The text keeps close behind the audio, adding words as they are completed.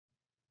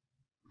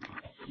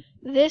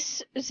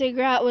This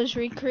ziggurat was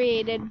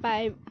recreated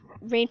by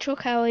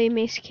Rachael,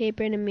 Macy,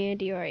 Capron, and Mia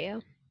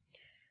Diorio.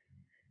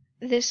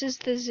 This is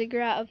the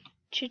ziggurat of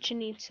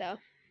Chichen Itza.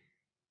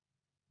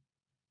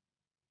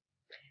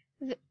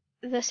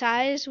 The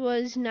size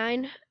was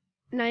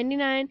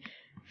 99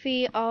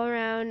 feet all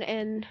around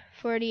and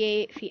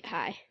 48 feet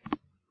high.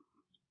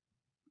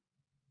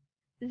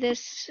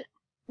 This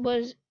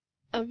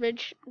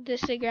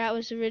ziggurat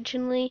was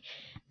originally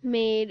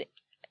made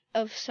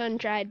of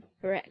sun-dried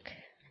brick.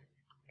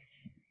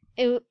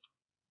 It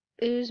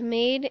was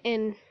made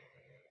in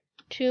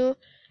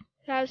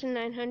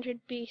 2900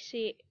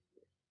 BC.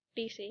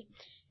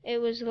 It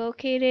was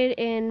located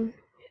in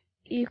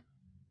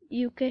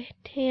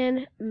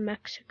Yucatan,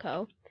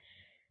 Mexico.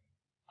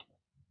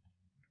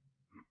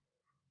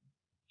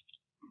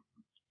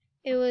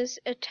 It was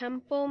a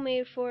temple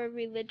made for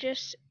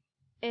religious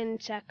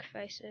and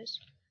sacrifices.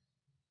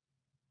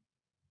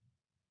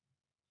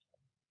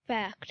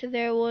 Fact,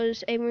 there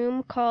was a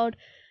room called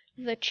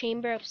the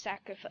Chamber of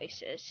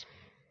Sacrifices.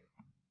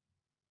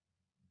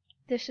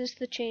 This is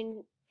the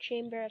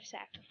Chamber of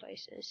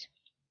Sacrifices.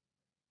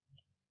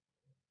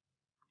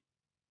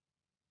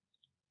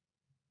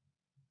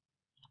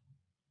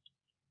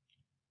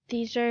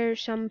 These are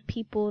some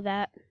people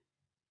that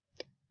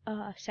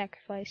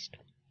sacrificed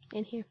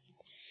in here.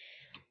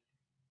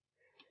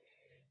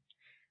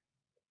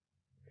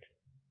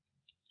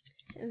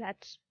 And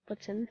that's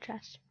what's in the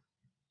chest.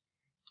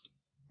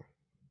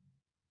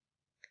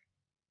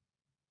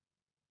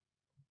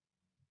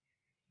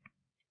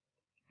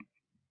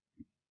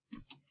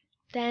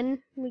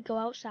 Then we go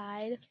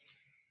outside.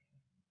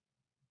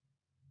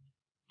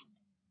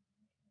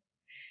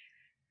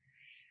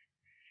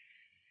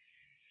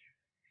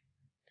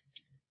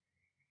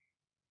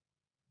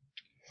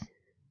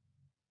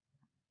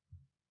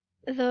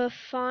 The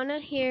fauna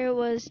here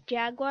was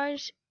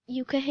jaguars,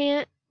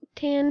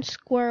 Yucatan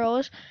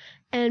squirrels,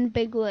 and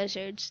big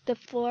lizards. The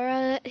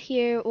flora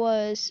here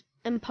was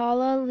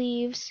impala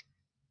leaves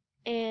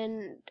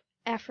and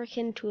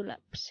African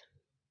tulips.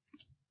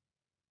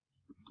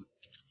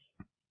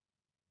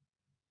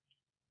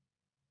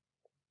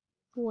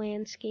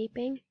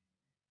 Landscaping.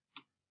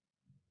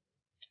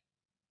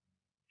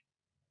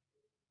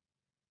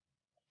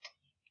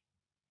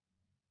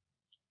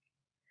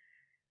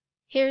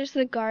 Here's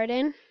the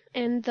garden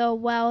and the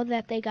well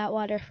that they got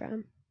water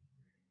from.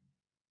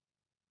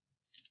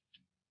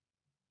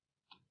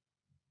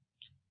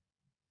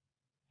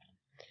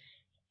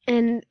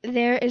 And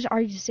there is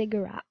our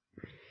ziggurat.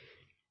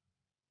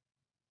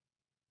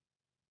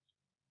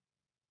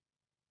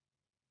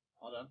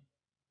 Hold on.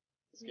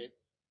 Escape.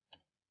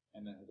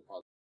 And then